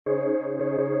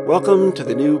Welcome to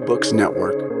the New Books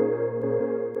Network.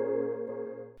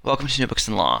 Welcome to New Books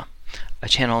in Law, a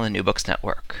channel on the New Books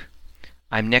Network.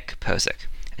 I'm Nick Posick,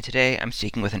 and today I'm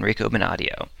speaking with Enrico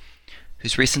Bonadio,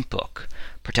 whose recent book,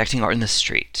 Protecting Art in the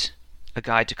Street, A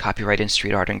Guide to Copyright in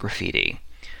Street Art and Graffiti,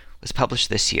 was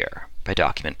published this year by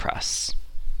Dokument Press.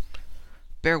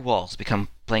 Bare walls become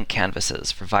blank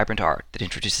canvases for vibrant art that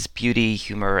introduces beauty,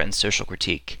 humor, and social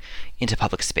critique into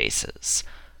public spaces.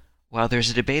 While there's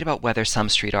a debate about whether some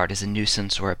street art is a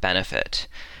nuisance or a benefit,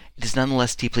 it is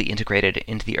nonetheless deeply integrated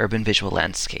into the urban visual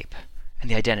landscape and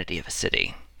the identity of a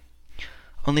city.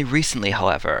 Only recently,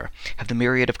 however, have the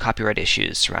myriad of copyright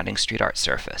issues surrounding street art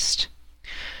surfaced.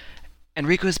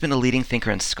 Enrico has been a leading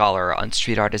thinker and scholar on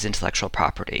street art as intellectual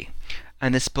property,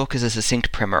 and this book is a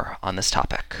succinct primer on this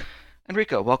topic.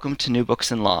 Enrico, welcome to New Books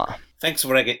in Law. Thanks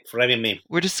for having me.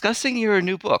 We're discussing your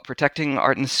new book, Protecting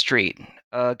Art in the Street,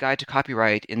 A Guide to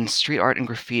Copyright in Street Art and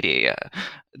Graffiti.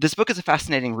 This book is a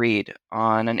fascinating read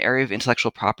on an area of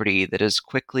intellectual property that is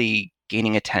quickly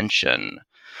gaining attention.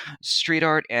 Street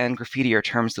art and graffiti are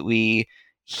terms that we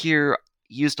hear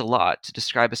used a lot to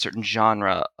describe a certain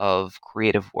genre of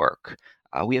creative work.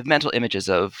 We have mental images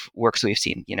of works we've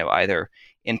seen, either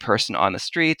in person on the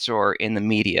streets or in the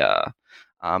media.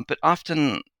 But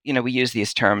often, we use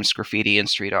these terms, graffiti and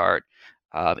street art,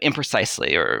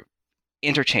 imprecisely or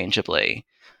interchangeably.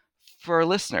 For our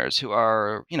listeners who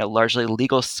are, largely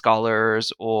legal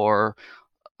scholars or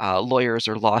lawyers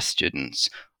or law students,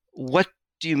 what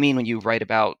do you mean when you write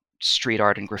about street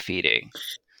art and graffiti?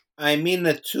 I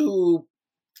mean two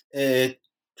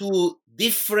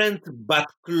different but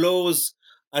close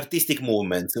artistic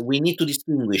movements. We need to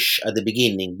distinguish at the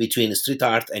beginning between street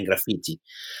art and graffiti.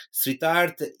 Street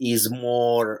art is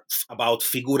more about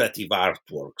figurative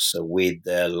artworks with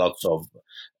lots of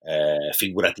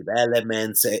figurative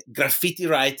elements. Graffiti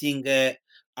writing,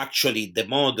 actually the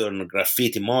modern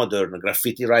graffiti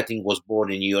writing was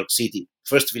born in New York City,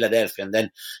 first Philadelphia and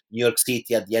then New York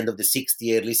City at the end of the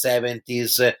 60s, early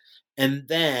 70s. And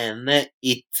then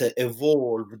it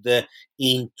evolved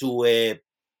into a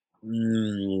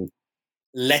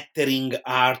lettering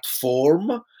art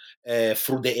form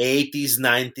through the 80s,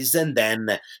 90s, and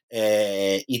then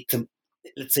it,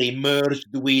 let's say, merged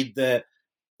with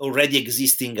already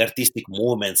existing artistic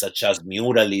movements such as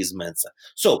muralism. And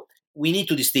so we need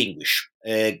to distinguish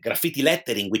graffiti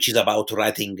lettering, which is about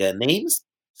writing names.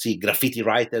 See, graffiti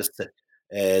writers,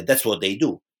 that's what they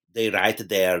do. They write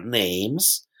their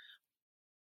names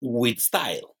with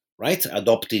style, right?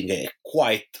 Adopting a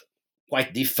quite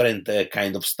different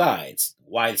kind of styles,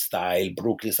 wild style,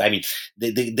 Brooklyn style. I mean,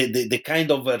 the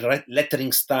kind of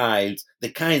lettering styles, the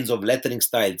kinds of lettering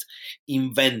styles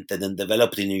invented and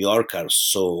developed in New York are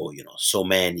so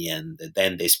many, and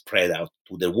then they spread out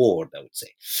to the world, I would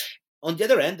say. On the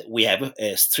other hand, we have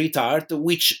street art,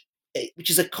 which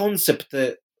is a concept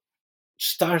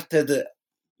started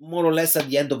more or less at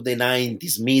the end of the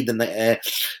 90s,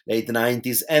 late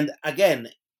 90s. And again,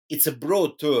 it's a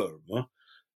broad term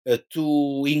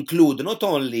to include not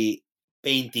only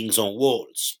paintings on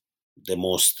walls, the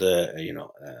most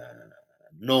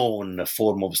known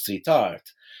form of street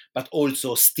art, but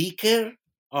also sticker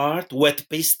art, wet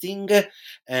pasting,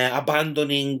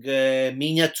 abandoning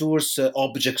miniatures,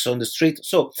 objects on the street.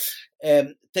 So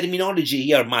terminology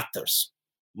here matters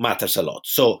a lot.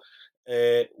 So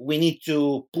we need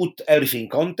to put everything in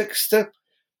context.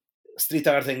 Street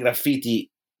art and graffiti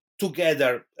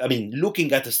together,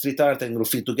 looking at street art and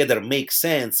graffiti together makes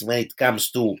sense when it comes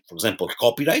to, for example,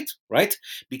 copyright, right?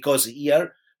 Because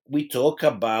here we talk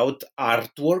about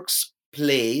artworks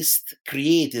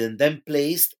created and then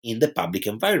placed in the public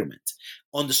environment,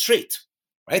 on the street,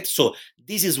 right? So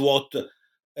this is what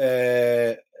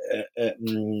is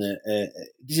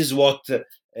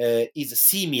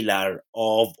similar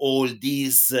of all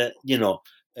these,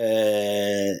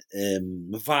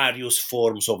 various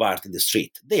forms of art in the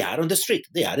street. They are on the street.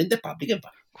 They are in the public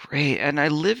environment. Great. And I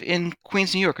live in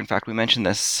Queens, New York. In fact, we mentioned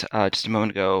this just a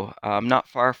moment ago, not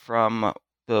far from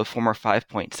the former Five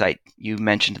Point site you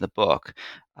mentioned in the book.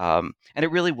 And it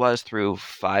really was through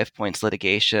Five Points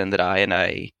litigation that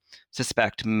I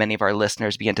suspect many of our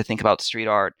listeners began to think about street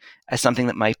art as something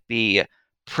that might be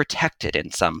protected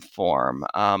in some form.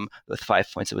 With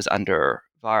 5 Points, it was under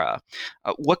VARA.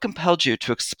 What compelled you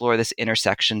to explore this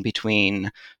intersection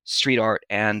between street art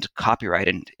and copyright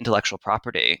and intellectual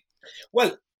property?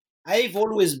 Well, I've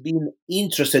always been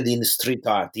interested in street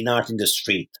art, in art in the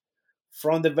street.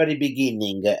 From the very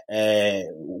beginning,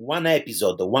 one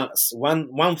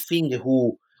thing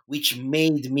which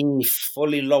made me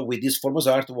fall in love with this form of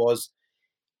art was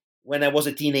when I was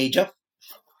a teenager.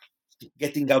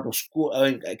 getting out of school,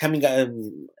 coming out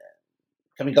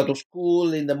of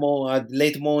school in the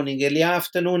late morning, early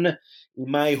afternoon, in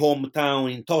my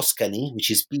hometown in Tuscany, which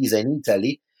is Pisa in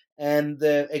Italy. And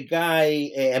a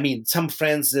guy, some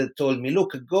friends told me,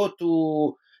 look, go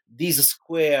to this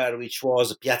square, which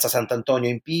was Piazza Sant'Antonio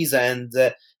in Pisa, and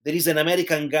there is an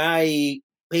American guy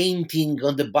painting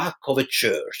on the back of a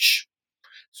church.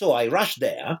 So I rushed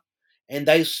there, and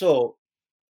I saw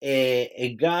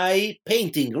a guy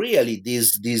painting really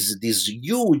this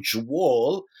huge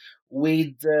wall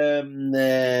with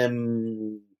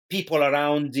people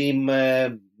around him,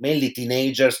 mainly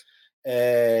teenagers,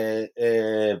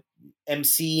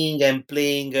 emceeing and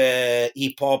playing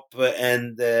hip hop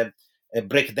and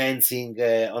breakdancing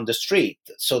on the street.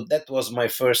 So that was my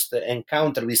first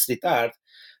encounter with street art.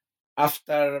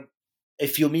 After a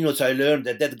few minutes, I learned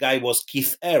that that guy was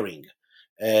Keith Haring,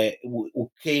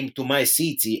 who came to my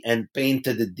city and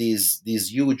painted this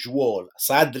huge wall.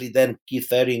 Sadly, then Keith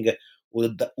Haring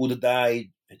would die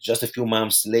just a few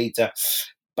months later.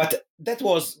 But that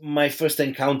was my first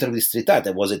encounter with street art.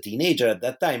 I was a teenager at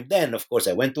that time. Then, of course,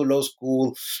 I went to law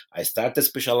school. I started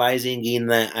specializing in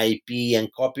IP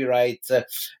and copyright.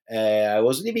 I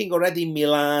was living already in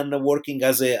Milan, working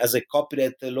as a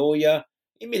copyright lawyer.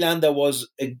 In Milan, there was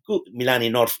a good Milan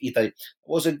in North Italy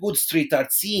was a good street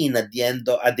art scene at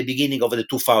the beginning of the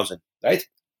 2000s, right?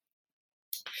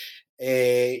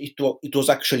 It was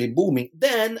actually booming.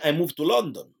 Then I moved to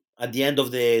London at the end of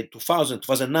the 2000,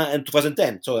 2009, and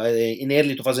 2010. So in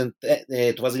early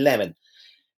 2011,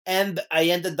 and I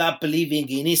ended up living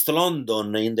in East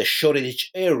London in the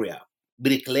Shoreditch area,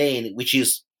 Brick Lane, which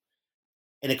is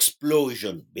an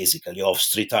explosion basically of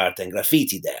street art and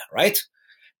graffiti there, right?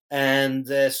 And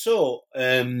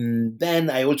then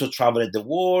I also traveled the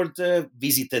world,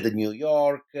 visited New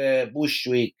York,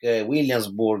 Bushwick,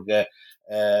 Williamsburg,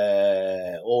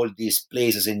 all these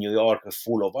places in New York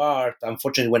full of art.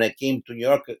 Unfortunately, when I came to New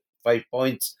York, 5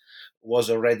 Points was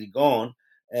already gone.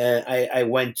 I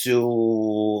went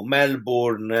to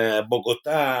Melbourne,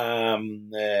 Bogota,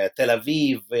 Tel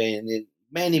Aviv, and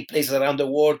many places around the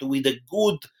world with a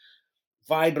good,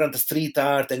 vibrant street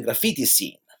art and graffiti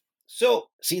scene. So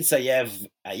since I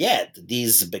had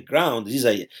this background,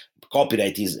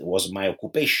 copyright was my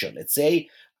occupation, let's say,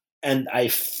 and I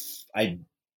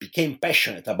became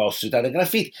passionate about street art and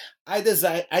graffiti. I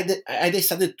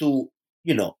decided to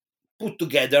put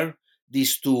together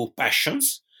these two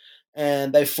passions,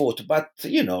 and I thought, but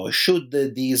should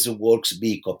these works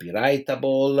be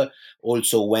copyrightable?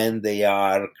 Also, when they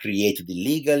are created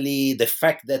illegally, the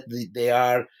fact that they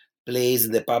are placed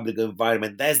in the public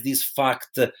environment, does this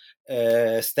fact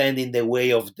stand in the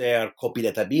way of their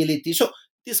copyrightability? So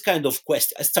this kind of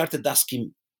question, I started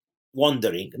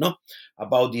wondering,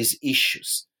 about these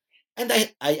issues, and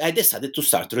I decided to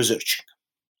start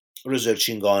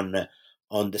researching on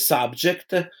the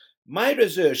subject. My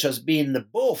research has been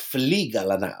both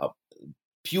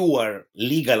pure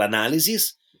legal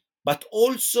analysis, but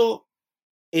also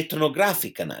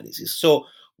ethnographic analysis. So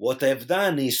what I've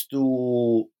done is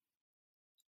to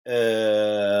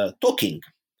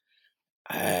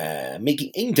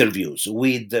making interviews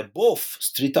with both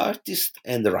street artists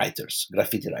and writers,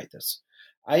 graffiti writers.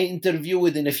 In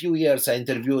a few years, I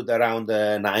interviewed around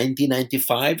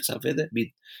 1995, something like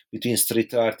that, between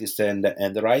street artists and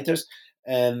the writers.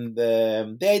 And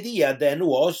the idea then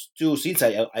was since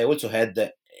I also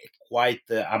had quite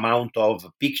amount of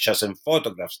pictures and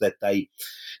photographs that I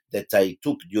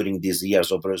took during these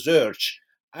years of research,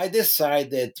 I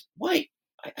decided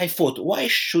I thought, why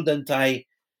shouldn't I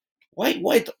why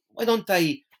don't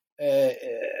I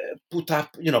put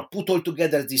all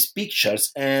together these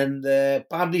pictures and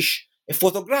publish a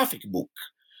photographic book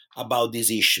about these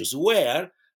issues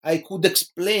where I could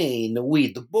explain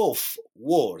with both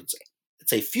words, let's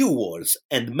say few words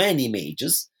and many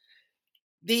images,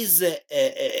 these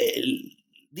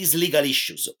legal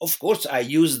issues. Of course, I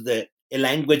used a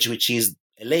language which is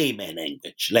a layman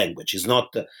language. Is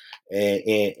not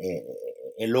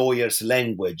a lawyer's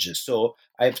language. So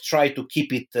I've tried to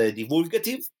keep it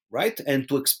divulgative, right, and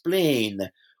to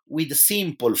explain with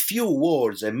simple few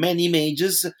words and many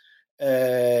images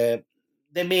the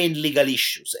main legal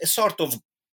issues, a sort of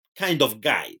kind of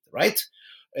guide, right?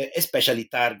 Especially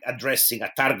addressing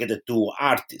a targeted to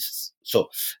artists. So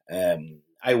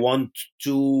I wanted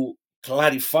to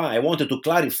clarify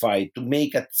to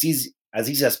make as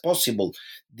easy as possible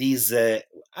these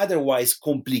otherwise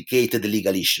complicated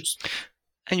legal issues.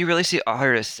 And you really see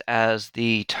artists as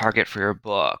the target for your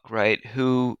book, right?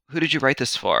 Who did you write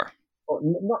this for?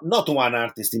 Not one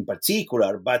artist in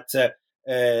particular, but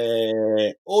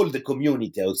all the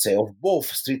community, I would say, of both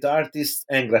street artists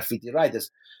and graffiti writers,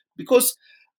 because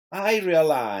I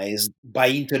realized by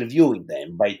interviewing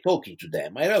them, by talking to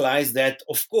them, I realized that,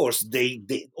 of course, they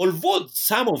although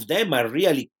some of them are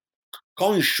really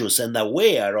conscious and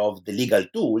aware of the legal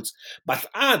tools, but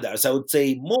others, I would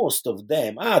say most of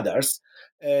them, others,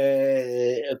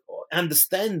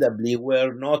 understandably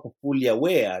were not fully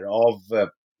aware of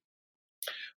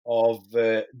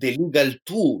the legal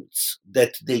tools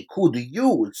that they could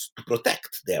use to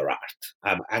protect their art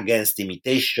against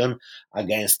imitation,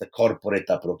 against corporate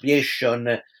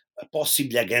appropriation,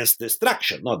 possibly against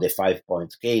destruction. No, the 5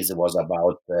 Point case was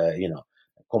about,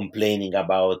 complaining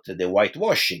about the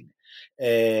whitewashing.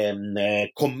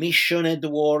 Commissioned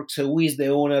works. Who is the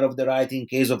owner of the right in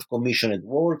case of commissioned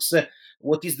works?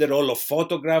 What is the role of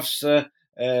photographs? What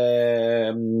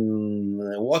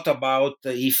about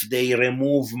if they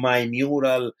remove my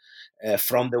mural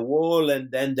from the wall and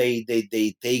then they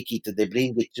take it, they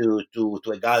bring it to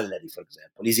a gallery, for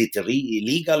example? Is it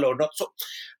illegal or not? So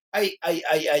I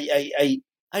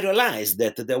realized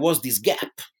that there was this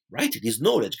gap, right? This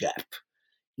knowledge gap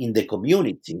in the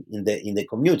community, in the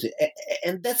community,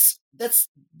 and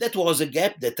that was a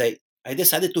gap that I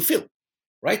decided to fill,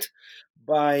 right?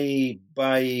 By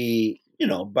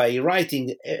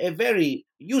writing a very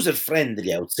user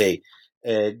friendly, I would say,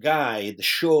 guide,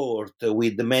 short,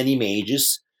 with many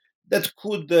images that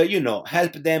could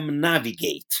help them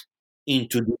navigate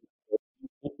into the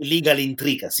legal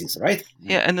intricacies, right?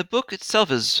 Yeah, and the book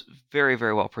itself is very,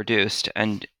 very well produced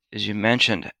and, as you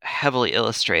mentioned, heavily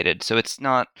illustrated. So it's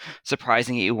not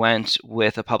surprising that you went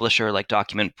with a publisher like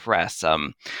Dokument Press,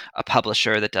 a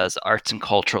publisher that does arts and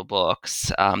cultural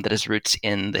books, that has roots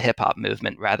in the hip hop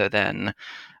movement rather than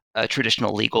a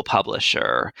traditional legal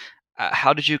publisher.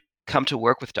 How did you come to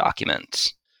work with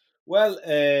Dokument? Well,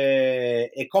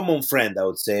 a common friend, I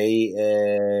would say,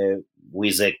 who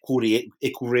is a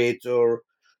curator,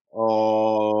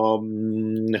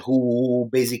 who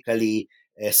basically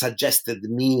suggested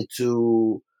me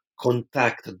to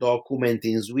contact Document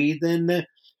in Sweden.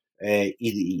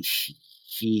 He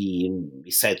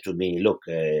said to me, "Look,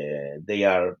 they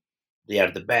are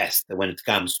the best when it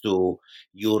comes to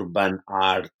urban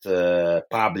art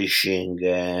publishing."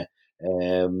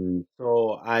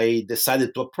 So I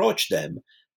decided to approach them,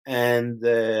 and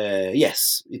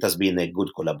yes, it has been a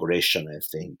good collaboration, I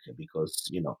think, because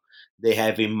they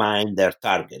have in mind their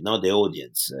target, not the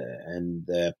audience, and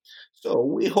so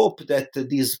we hope that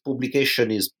this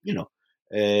publication is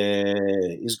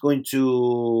going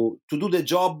to do the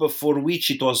job for which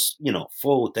it was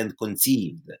thought and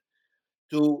conceived,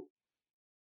 to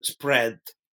spread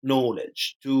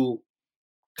knowledge, to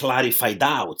clarify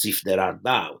doubts if there are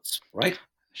doubts, right?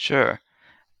 Sure.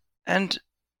 And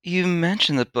you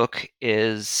mentioned the book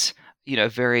is, a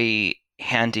very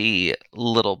handy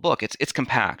little book. It's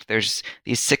compact. There's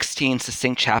these 16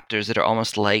 succinct chapters that are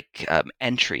almost like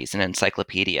entries in an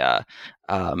encyclopedia.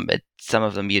 Some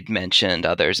of them you'd mentioned.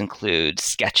 Others include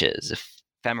sketches,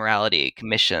 ephemerality,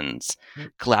 commissions,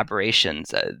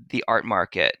 collaborations, the art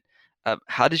market.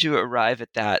 How did you arrive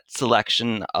at that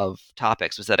selection of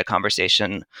topics? Was that a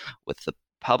conversation with the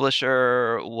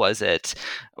publisher? Was it,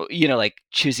 like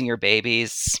choosing your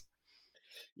babies?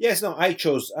 Yes, no, I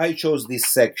chose these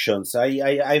sections.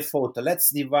 I thought,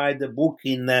 let's divide the book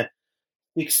in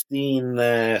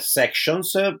 16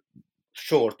 sections,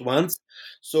 short ones.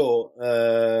 So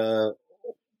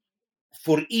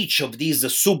for each of these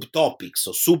subtopics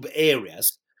or sub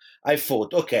areas, I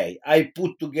thought, okay, I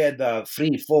put together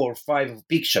 3, 4, 5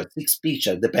 pictures, 6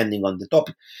 pictures, depending on the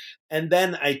topic, and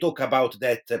then I talk about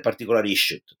that particular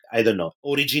issue. I don't know,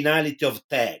 originality of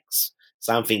tags,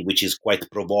 something which is quite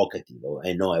provocative.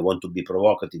 I know I want to be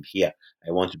provocative here.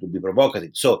 I wanted to be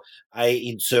provocative. So I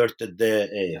inserted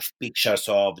the pictures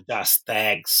of just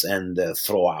tags and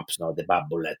throw ups, the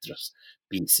bubble letters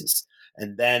pieces.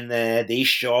 And then the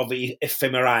issue of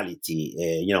ephemerality.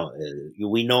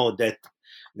 We know that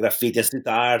graffiti and street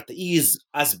art is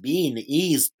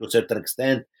to a certain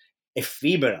extent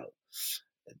ephemeral,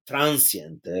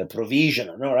 transient,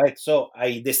 provisional. No, right? So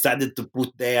I decided to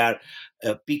put there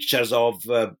pictures of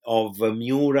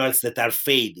murals that are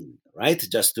fading, right?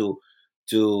 Just to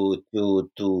to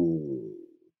to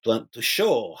to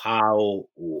show how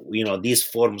these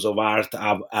forms of art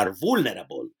are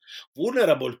vulnerable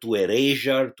to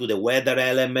erasure, to the weather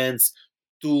elements,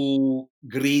 to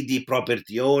greedy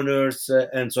property owners,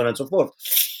 and so on and so forth,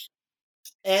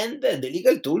 and the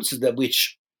legal tools that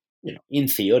which in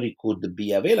theory could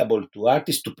be available to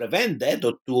artists to prevent that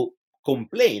or to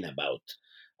complain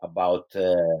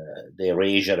the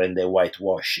erasure and the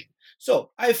whitewashing.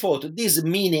 So I thought these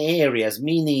mini areas,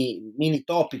 mini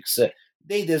topics,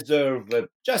 they deserve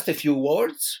just a few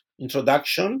words,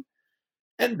 introduction,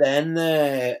 and then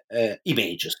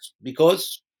images,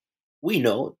 because we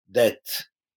know that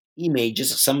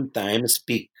images sometimes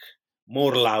speak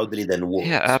more loudly than Yeah, words.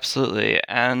 absolutely.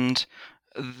 And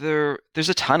there's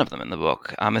a ton of them in the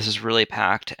book. This is really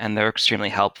packed, and they're extremely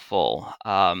helpful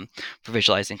for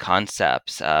visualizing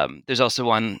concepts. There's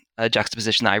also a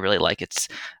juxtaposition that I really like. It's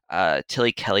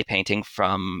Tilly Kelly painting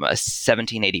from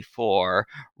 1784,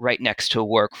 right next to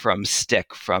work from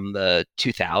Stick from the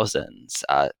 2000s,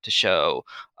 to show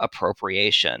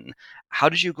appropriation. How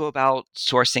did you go about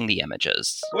sourcing the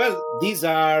images? Well, these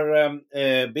are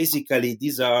basically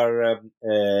these are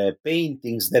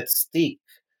paintings that Stick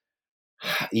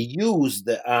used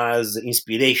as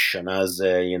inspiration, as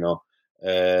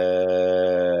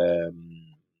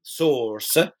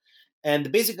source,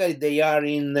 and basically they are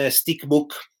in Stick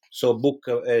book. So book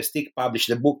Stick published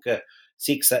the book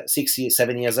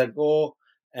 7 years ago,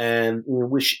 and in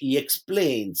which he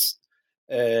explains.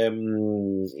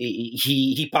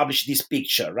 He published this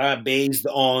picture based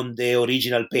on the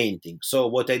original painting. So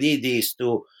what I did is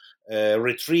to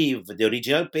retrieve the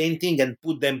original painting and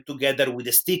put them together with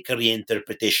a Stick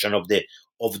reinterpretation of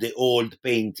the old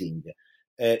painting,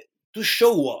 uh, to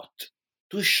show what?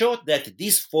 To show that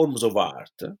these forms of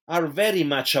art are very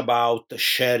much about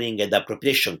sharing and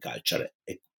appropriation culture,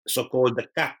 a so-called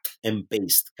cut and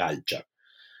paste culture,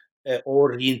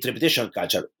 or reinterpretation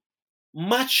culture,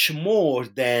 much more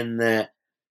than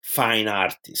fine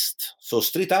artists. So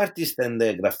street artists and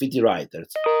graffiti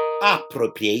writers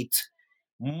appropriate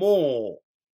more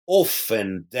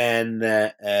often than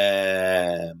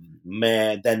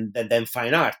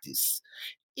fine artists.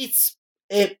 It's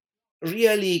a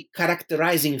really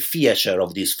characterizing feature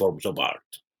of these forms of art,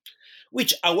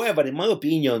 which, however, in my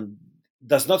opinion,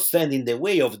 does not stand in the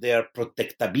way of their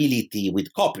protectability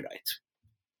with copyright.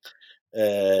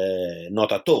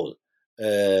 Not at all.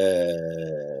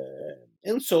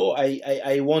 And so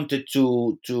I wanted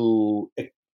to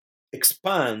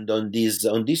expand on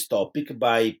this topic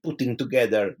by putting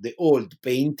together the old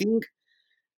painting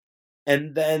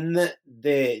and then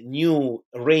the new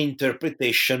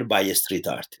reinterpretation by a street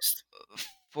artist.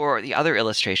 For the other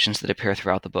illustrations that appear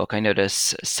throughout the book, I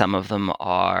notice some of them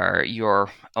are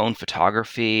your own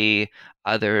photography,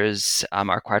 others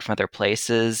are acquired from other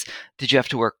places. Did you have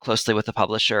to work closely with the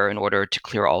publisher in order to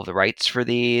clear all of the rights for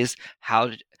these?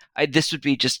 This would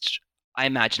be just, I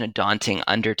imagine, a daunting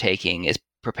undertaking is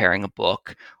preparing a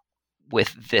book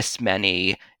with this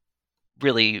many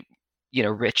really,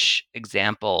 rich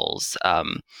examples.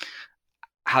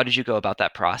 How did you go about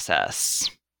that process?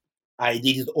 I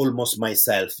did it almost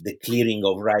myself. The clearing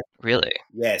of rights, Really?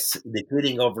 yes, the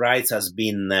clearing of rights has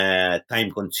been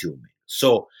time consuming.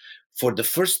 So for the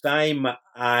first time,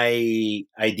 I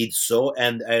did so,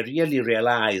 and I really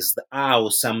realized how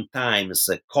sometimes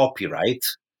copyright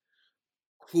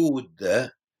could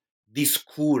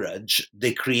discourage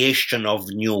the creation of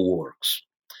new works,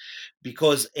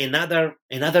 because another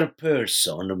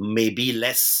person may be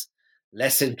less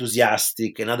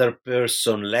enthusiastic, another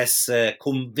person less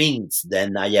convinced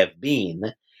than I have been,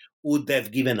 would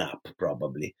have given up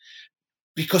probably,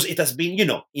 because it has been,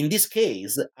 in this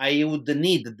case I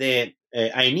needed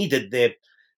the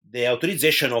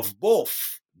authorization of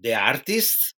both the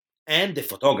artist and the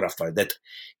photographer, that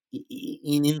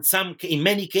in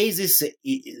many cases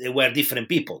they were different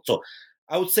people. So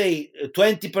I would say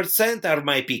 20% are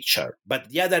my picture, but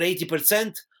the other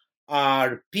 80%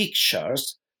 are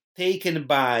pictures taken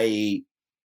by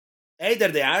either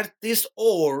the artist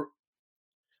or,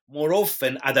 more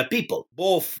often, other people,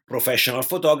 both professional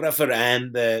photographer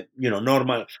and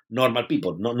normal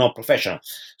people, not professional.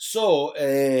 So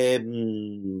it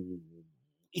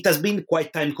has been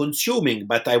quite time consuming,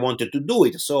 but I wanted to do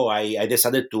it, so I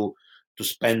decided to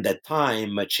spend that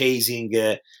time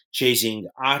chasing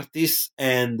artists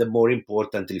and, more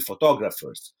importantly,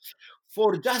 photographers.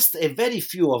 For just a very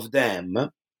few of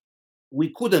them, we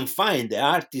couldn't find the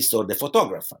artist or the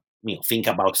photographer. Think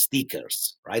about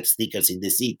stickers, right? Stickers in the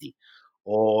city,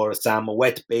 or some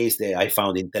wet paste that I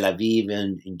found in Tel Aviv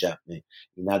and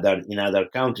in other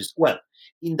countries. Well,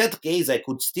 in that case, I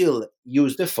could still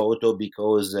use the photo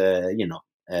because uh,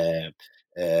 uh,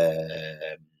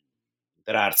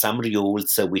 there are some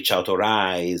rules which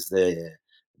authorize the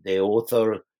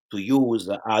author to use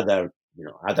other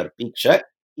picture,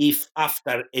 if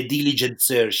after a diligent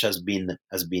search has been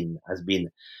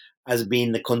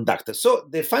conducted. So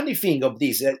the funny thing of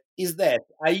this is that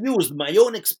I used my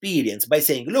own experience by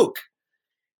saying, look,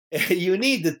 you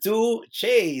need to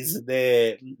chase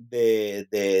the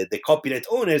copyright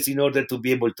owners in order to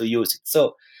be able to use it.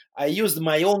 So I used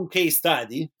my own case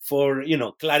study for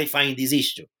clarifying this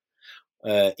issue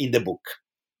in the book.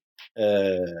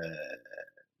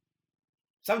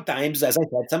 Sometimes, as I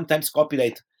said, sometimes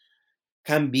copyright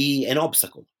can be an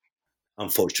obstacle,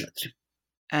 unfortunately.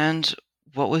 And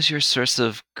what was your source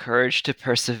of courage to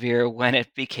persevere when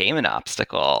it became an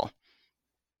obstacle?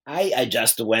 I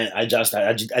just went. I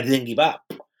didn't give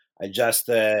up. I just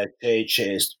kept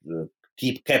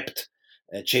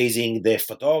chasing the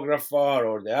photographer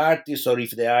or the artist, or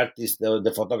if the artist,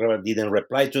 the photographer didn't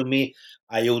reply to me,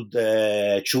 I would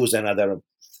choose another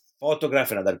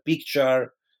photograph, another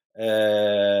picture.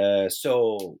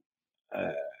 So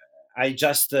uh, I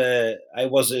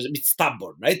was a bit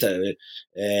stubborn, right?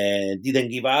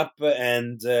 Didn't give up,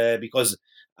 and because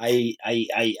I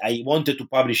wanted to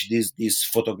publish this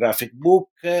photographic book,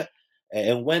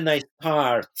 and when I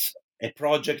start a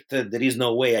project, there is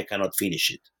no way I cannot finish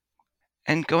it.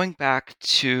 And going back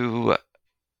to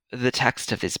the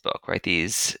text of this book, right?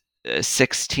 These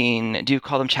 16, do you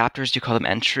call them chapters? Do you call them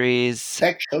entries?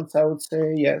 Sections, I would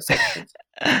say, yeah, sections.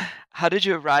 How did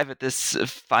you arrive at this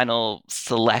final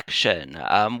selection?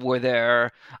 Were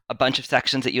there a bunch of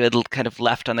sections that you had kind of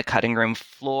left on the cutting room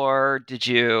floor?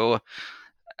 Uh,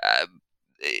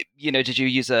 did you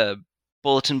use a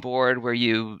bulletin board where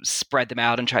you spread them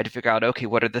out and tried to figure out, okay,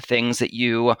 what are the things that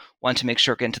you want to make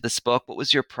sure get into this book? What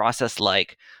was your process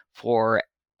like for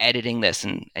editing this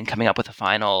and coming up with a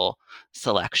final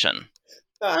selection?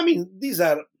 I mean,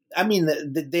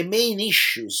 the main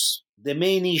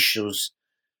issues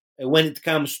when it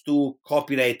comes to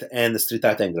copyright and street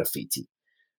art and graffiti.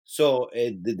 So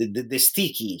the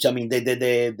sticky, I mean,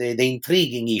 the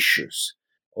intriguing issues,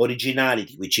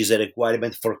 originality, which is a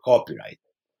requirement for copyright,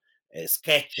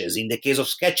 sketches. In the case of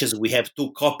sketches, we have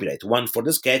two copyright, one for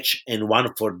the sketch and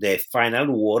one for the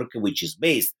final work, which is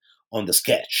based on the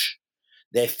sketch.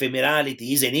 The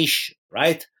ephemerality is an issue,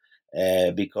 right?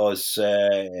 Because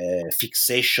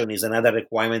fixation is another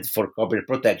requirement for copyright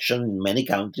protection in many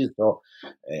countries. So,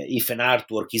 if an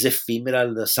artwork is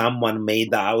ephemeral, someone may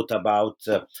doubt about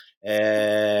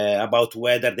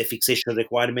whether the fixation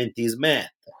requirement is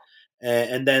met.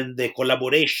 And then the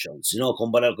collaborations,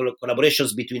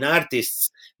 collaborations between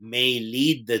artists may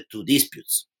lead to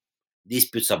disputes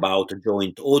about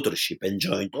joint authorship and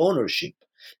joint ownership.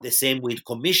 The same with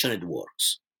commissioned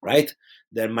works, right?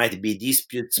 There might be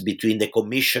disputes between the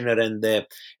commissioner and the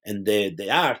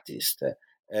artist.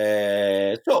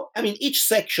 So, I mean, each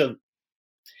section,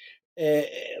 uh,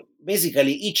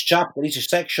 basically, each chapter, each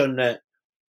section uh,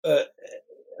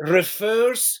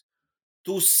 refers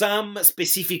to some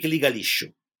specific legal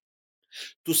issue,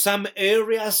 to some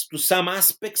areas, to some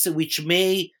aspects which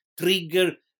may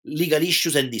trigger legal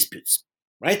issues and disputes,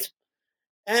 right?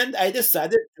 And I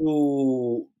decided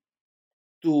to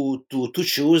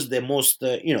choose the most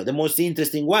the most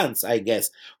interesting ones, I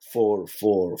guess, for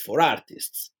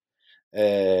artists.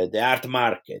 The art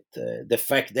market, the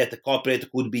fact that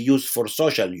copyright could be used for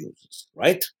social uses,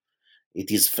 right? It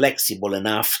is flexible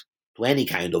enough to any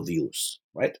kind of use,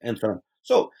 right? And so on.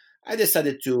 So I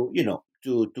decided to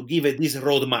give it this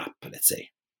roadmap, let's say.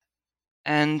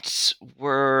 And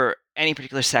were any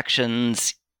particular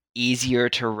sections easier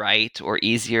to write or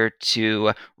easier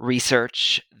to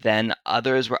research than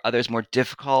others? Were others more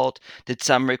difficult? Did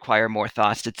some require more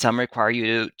thoughts? Did some require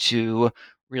you to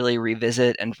really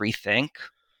revisit and rethink?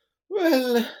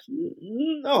 Well,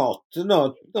 no.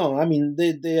 I mean,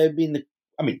 they have been.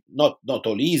 I mean, not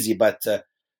all easy, but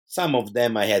some of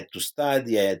them I had to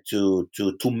study. I had to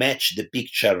match the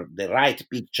picture, the right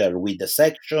picture, with the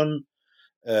section,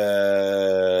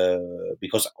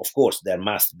 because of course there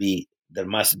must be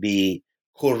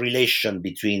correlation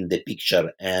between the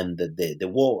picture and the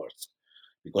words,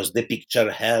 because the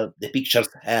pictures help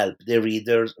the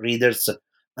readers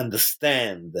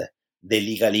understand the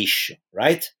legal issue,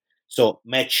 right? So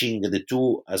matching the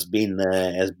two has been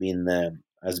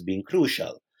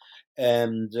crucial.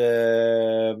 And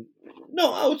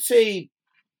no, I would say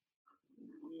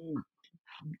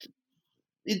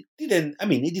it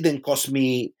didn't cost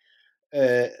me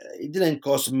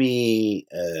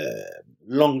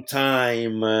long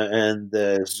time and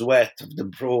sweat of the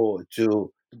brow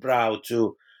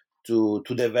to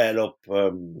develop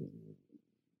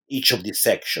each of these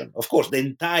section. Of course, the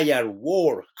entire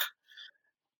work,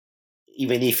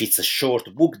 even if it's a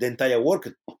short book, the entire work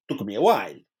took me a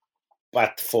while,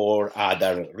 but for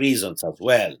other reasons as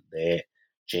well. The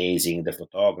chasing the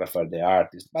photographer, the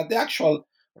artist, but the actual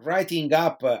writing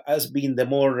up has been the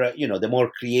more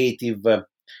creative.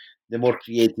 more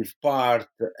creative part.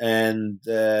 And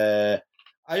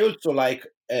I also like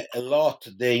a lot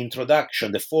the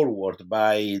introduction, the foreword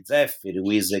by Zephyr,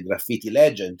 who is a graffiti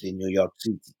legend in New York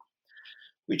City,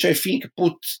 which I think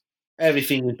put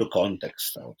everything into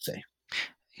context, I would say.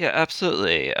 Yeah,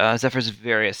 absolutely. Zephyr's a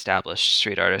very established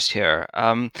street artist here.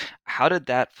 How did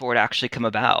that forward actually come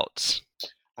about?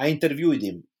 I interviewed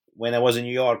him when I was in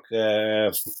New York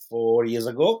 4 years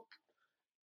ago.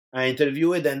 I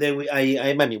interviewed, and then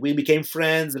I mean, we became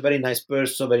friends. A very nice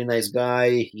person, very nice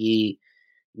guy. He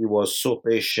was so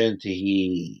patient.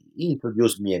 He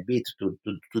introduced me a bit to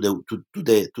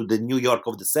the New York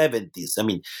of the 70s. I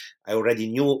mean, I already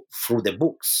knew through the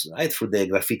books, right, through the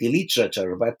graffiti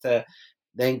literature, but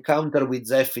the encounter with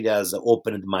Zephyr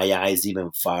opened my eyes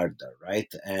even further,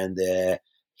 right, and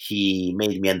he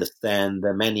made me understand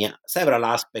several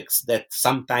aspects that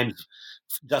sometimes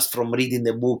just from reading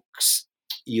the books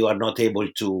you are not able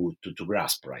to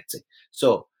grasp, right?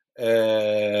 So I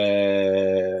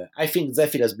think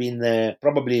Zephyr has been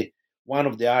probably one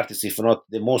of the artists, if not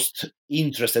the most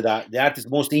interested, the artist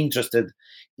most interested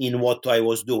in what I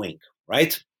was doing,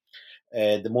 right?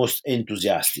 The most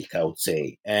enthusiastic, I would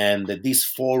say. And this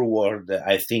forward,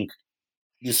 I think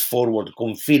this forward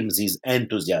confirms his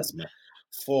enthusiasm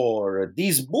for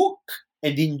this book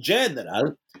and in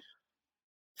general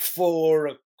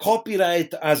for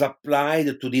copyright as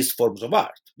applied to these forms of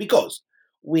art, because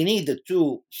we need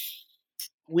to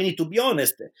we need to be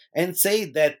honest and say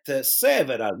that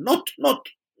several, not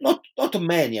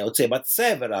many, I would say, but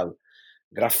several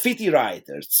graffiti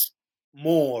writers,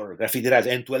 more graffiti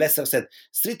writers, and to a lesser extent,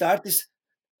 street artists,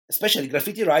 especially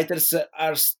graffiti writers,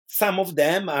 are some of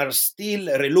them are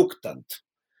still reluctant.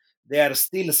 They are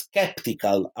still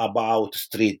skeptical about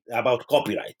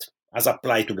copyright as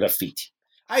applied to graffiti.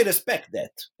 I respect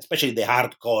that, especially the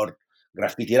hardcore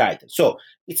graffiti writers. So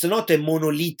it's not a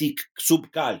monolithic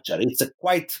subculture. It's a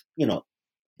quite,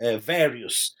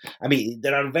 various. I mean,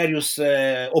 there are various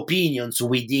opinions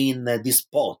within this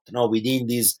spot, within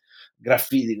these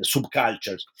graffiti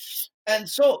subcultures, and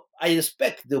so I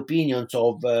respect the opinions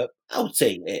of, I would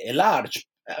say, a large,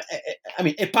 I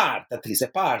mean, at least a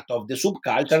part of the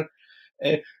subculture,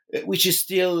 uh, which is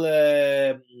still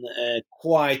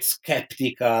quite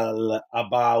skeptical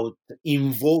about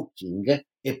invoking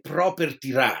a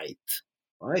property right?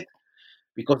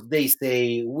 Because they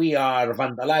say we are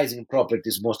vandalizing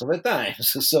properties most of the time.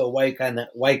 So why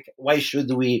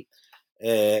should we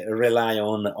rely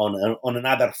on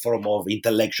another form of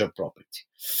intellectual property?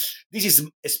 This is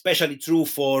especially true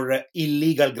for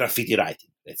illegal graffiti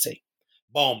writing. Let's say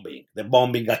the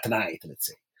bombing at night. Let's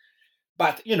say,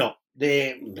 but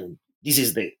this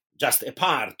is the just a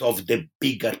part of the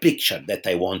bigger picture that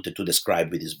I wanted to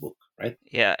describe with this book, right?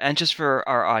 Yeah, and just for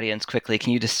our audience, quickly,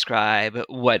 can you describe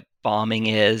what bombing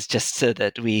is, just so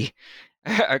that we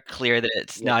are clear that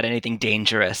it's Yeah. not anything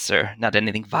dangerous or not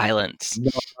anything violent?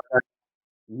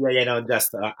 No, yeah, no,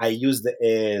 just I use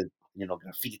the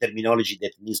graffiti terminology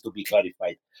that needs to be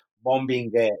clarified.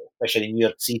 Bombing, especially in New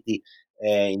York City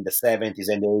in the 70s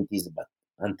and the 80s, but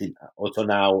until also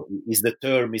now, is the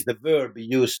verb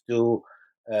used to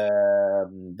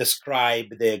describe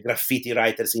the graffiti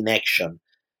writers in action,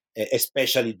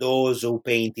 especially those who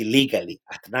paint illegally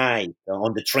at night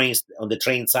on the train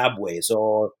subways,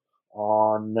 or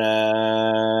on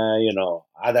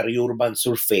other urban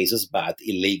surfaces, but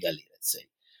illegally, let's say.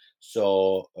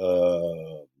 So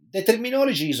the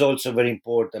terminology is also very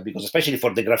important, because especially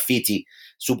for the graffiti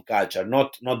subculture,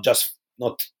 not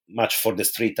much for the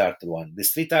street art one. The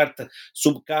street art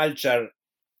subculture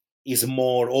is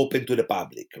more open to the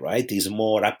public, right? Is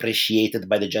more appreciated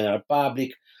by the general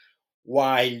public,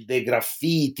 while the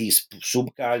graffiti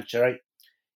subculture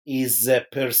is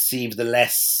perceived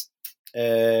less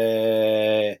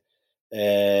in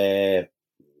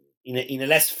a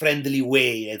less friendly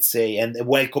way, let's say, and a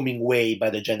welcoming way by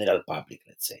the general public,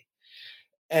 let's say.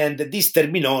 And this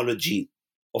terminology,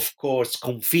 of course,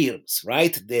 confirms,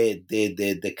 right,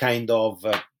 the kind of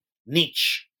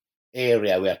niche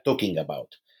area we are talking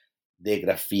about, the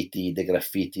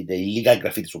illegal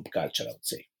graffiti subculture, I would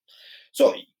say.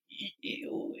 So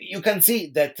you can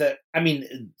see that,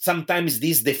 sometimes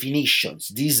these definitions,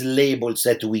 these labels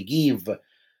that we give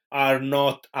are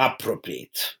not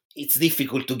appropriate. It's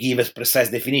difficult to give a precise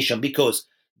definition, because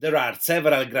there are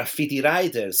several graffiti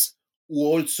writers who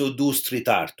also do street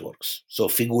artworks, so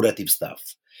figurative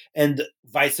stuff. And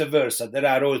vice versa, there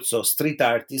are also street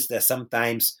artists that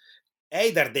sometimes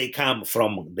either they come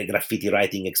from the graffiti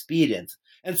writing experience,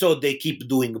 and so they keep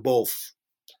doing both.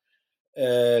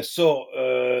 So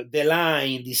the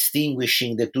line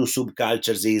distinguishing the two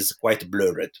subcultures is quite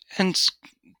blurred. And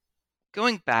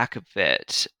Going back a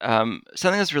bit,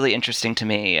 something that's really interesting to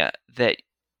me that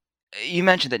you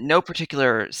mentioned that no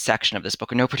particular section of this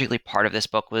book or no particular part of this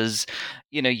book was,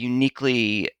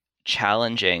 uniquely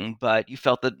challenging, but you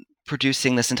felt that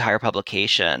producing this entire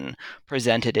publication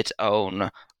presented its own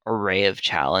array of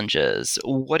challenges.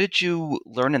 What did you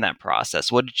learn in that process?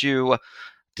 What did you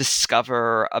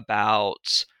discover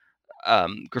about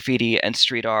graffiti and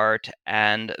street art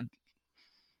and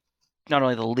not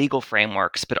only the legal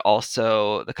frameworks, but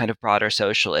also the kind of broader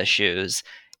social issues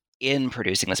in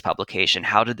producing this publication?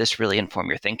 How did this really inform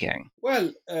your thinking?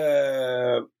 Well,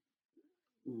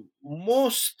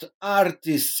 most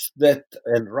artists that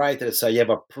and writers I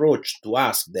have approached to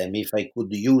ask them if I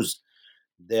could use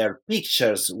their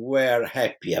pictures were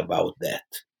happy about that.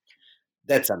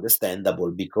 That's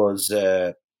understandable because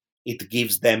it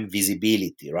gives them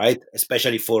visibility, right?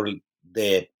 Especially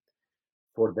the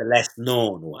the less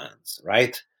known ones,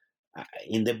 right?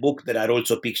 In the book, there are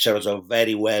also pictures of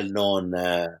very well known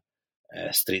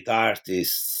street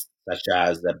artists such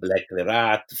as Black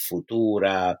Rat,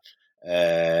 Futura,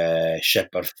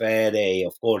 Shepard Fairey.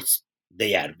 Of course,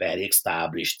 they are very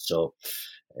established, so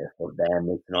for them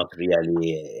it's not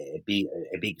really a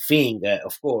big thing,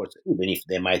 of course, even if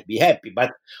they might be happy.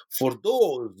 But for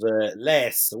those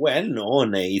less well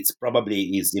known, it's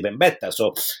probably is even better.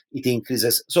 So it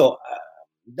increases. So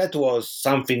that was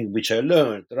something which I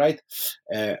learned, right?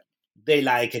 Uh, they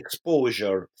like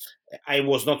exposure. I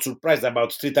was not surprised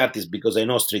about street artists because I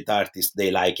know street artists they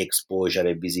like exposure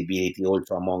and visibility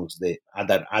also amongst the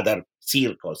other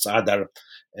circles, other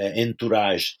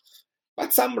entourage.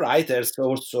 But some writers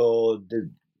also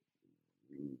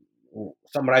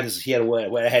some writers here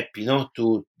were happy,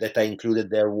 to that I included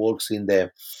their works in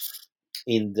the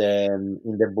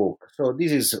book. So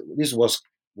this was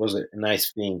a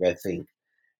nice thing, I think.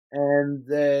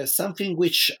 And something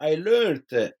which I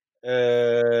learned,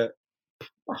 uh,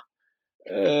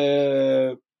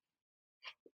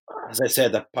 as I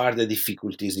said, apart the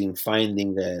difficulties in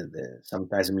finding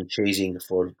sometimes in chasing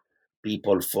for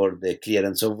people for the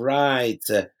clearance of rights.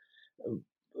 Uh,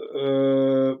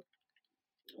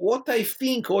 what I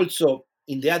think also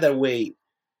in the other way,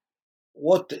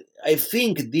 what I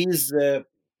think this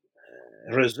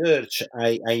research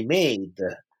I made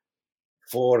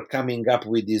for coming up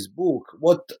with this book,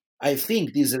 what I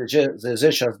think this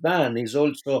research has done is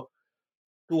also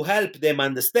to help them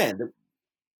understand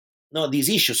this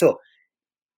issue. So,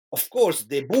 of course,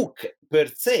 the book per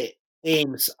se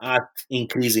aims at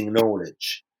increasing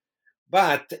knowledge.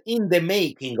 But in the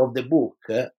making of the book,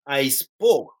 I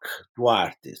spoke to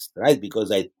artists, right?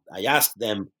 Because I asked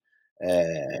them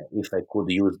if I could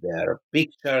use their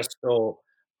pictures. So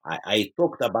I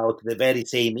talked about the very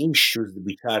same issues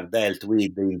which are dealt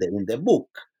with in the book.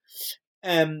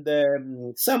 And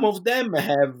some of them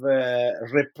have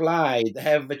replied,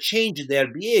 have changed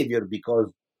their behavior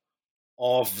because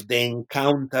of the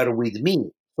encounter with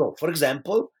me. So, for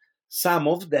example, some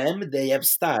of them they have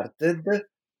started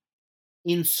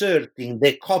inserting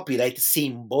the copyright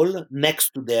symbol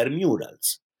next to their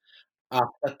murals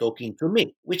after talking to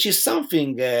me, which is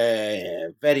something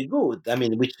very good. I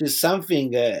mean, which is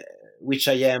something which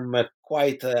I am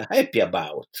quite happy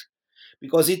about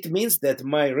because it means that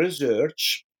my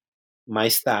research, my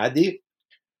study,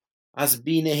 has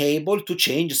been able to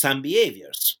change some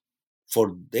behaviors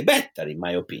for the better, in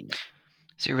my opinion.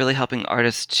 So you're really helping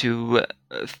artists to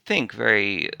think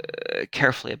very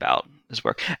carefully about this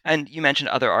work. And you mentioned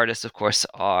other artists, of course,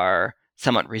 are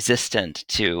somewhat resistant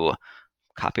to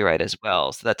copyright as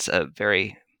well. So that's a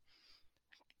very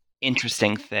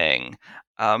interesting thing.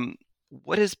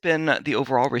 What has been the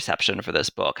overall reception for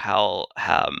this book? How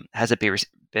has it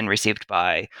been received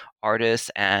by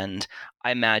artists? And I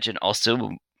imagine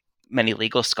also many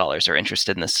legal scholars are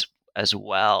interested in this as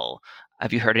well.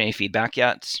 Have you heard any feedback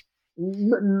yet?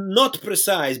 Not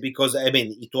precise because I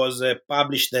mean it was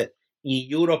published in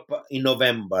Europe in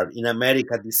November, in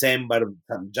America December,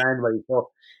 January.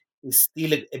 So it's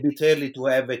still a bit early to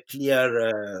have a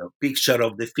clear picture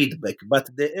of the feedback. But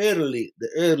the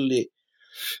early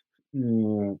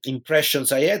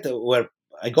impressions I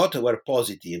got were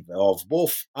positive of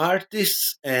both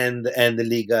artists and the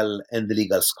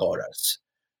legal scholars.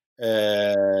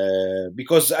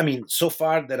 Because I mean, so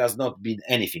far there has not been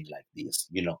anything like this,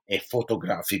 a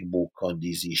photographic book on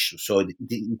this issue. So it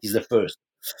is the first.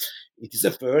 It is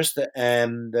the first,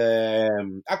 and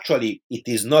actually, it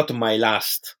is not my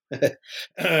last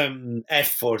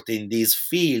effort in this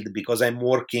field because I'm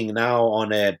working now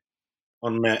on a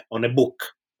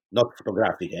book, not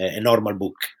photographic, a normal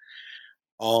book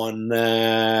on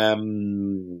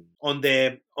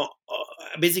the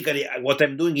basically what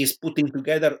I'm doing is putting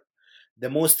together the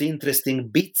most interesting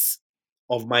bits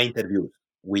of my interviews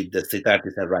with the street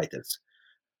artists and writers.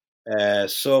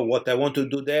 So what I want to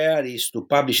do there is to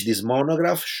publish this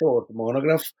monograph, short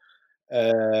monograph,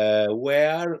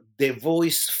 where the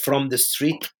voice from the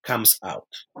street comes out,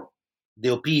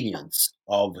 the opinions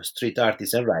of street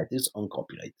artists and writers on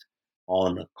copyright,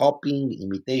 on copying,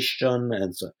 imitation,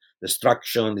 and so,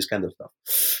 destruction, this kind of stuff.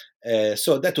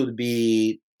 So that would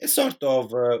be a sort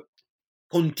of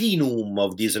continuum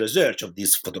of this research, of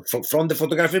this from the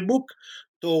photography book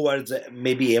towards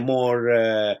maybe a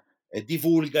more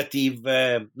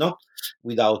divulgative, no,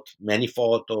 without many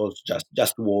photos,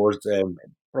 just words,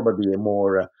 probably a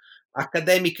more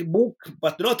academic book,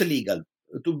 but not legal,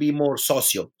 to be more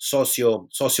socio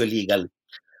legal,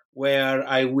 where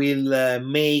I will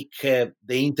make the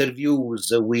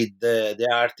interviews with the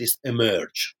artist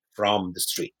emerge from the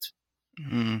street.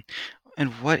 Mm.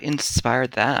 And what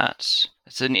inspired that?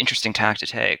 It's an interesting tack to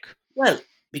take. Well,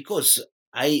 because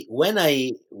when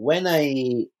I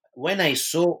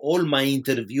saw all my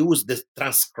interviews the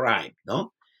transcribed,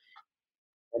 no,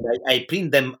 and I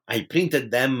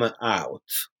printed them out.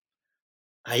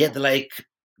 I had like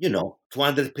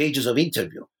 200 pages of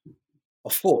interview.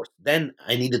 Of course, then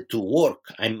I needed to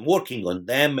work. I'm working on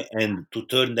them and to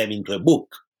turn them into a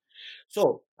book.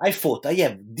 So I thought I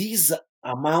have this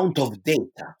amount of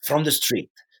data from the street,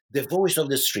 the voice of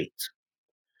the street,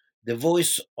 the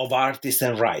voice of artists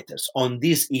and writers on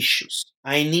these issues.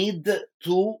 I need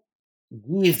to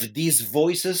give these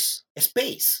voices a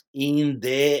space in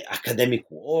the academic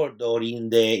world or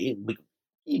even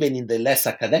in the less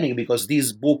academic, because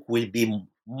this book will be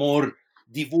more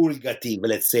divulgative,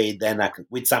 let's say, than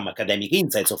with some academic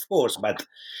insights, of course, but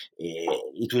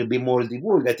it will be more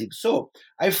divulgative. So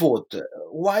I thought,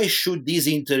 why should these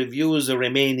interviews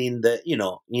remain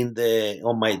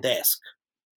on my desk?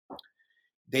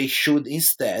 They should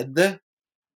instead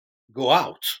go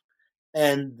out.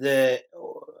 And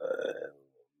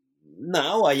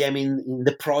now I am in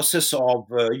the process of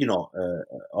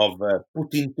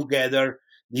putting together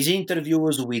these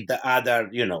interviews with the other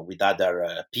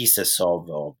pieces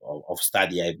of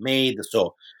study I've made.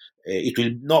 So it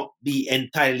will not be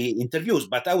entirely interviews,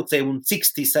 but I would say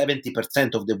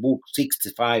 60-70% of the book,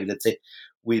 65, let's say,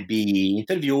 will be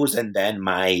interviews, and then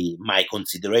my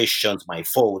considerations, my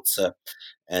thoughts,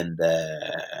 and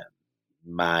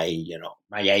my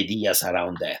ideas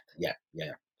around that.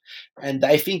 Yeah. And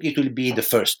I think it will be the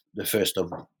first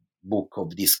of book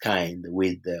of this kind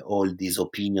with all these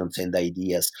opinions and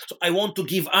ideas. So I want to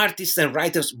give artists and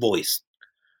writers voice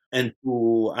and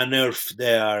to unearth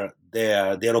their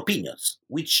opinions,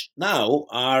 which now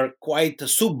are quite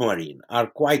submarine, are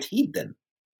quite hidden.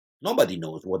 Nobody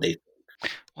knows what they think.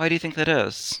 Why do you think that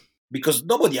is? Because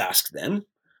nobody asked them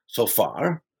so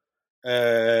far.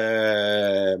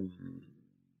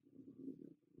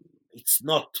 It's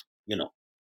not,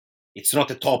 it's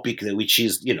not a topic which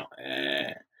is,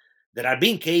 there have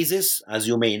been cases, as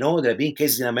you may know, there have been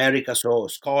cases in America, so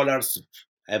scholars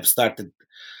have started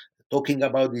talking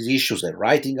about these issues and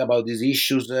writing about these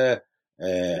issues,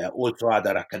 also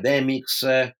other academics.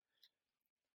 There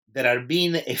have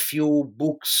been a few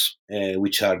books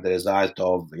which are the result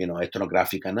of,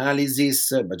 ethnographic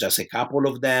analysis, but just a couple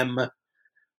of them,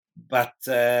 but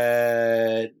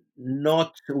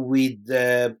not with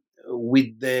the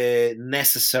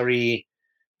necessary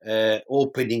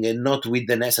opening and not with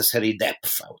the necessary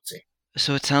depth, I would say.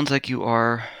 So it sounds like you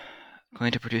are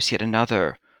going to produce yet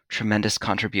another tremendous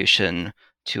contribution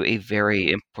to a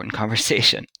very important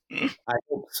conversation. I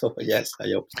hope so. Yes, I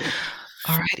hope so.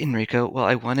 All right, Enrico. Well,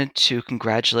 I wanted to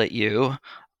congratulate you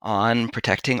on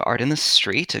Protecting Art in the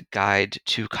Street, a guide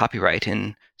to copyright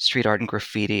in street art and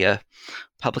graffiti, a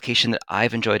publication that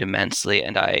I've enjoyed immensely,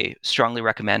 and I strongly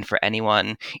recommend for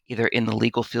anyone, either in the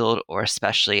legal field or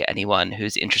especially anyone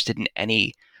who's interested in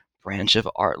any branch of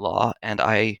art law. And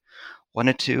I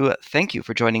wanted to thank you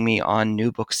for joining me on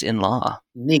New Books in Law.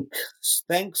 Nick,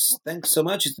 thanks so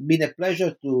much. It's been a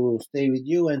pleasure to stay with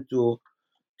you and to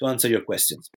answer your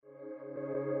questions.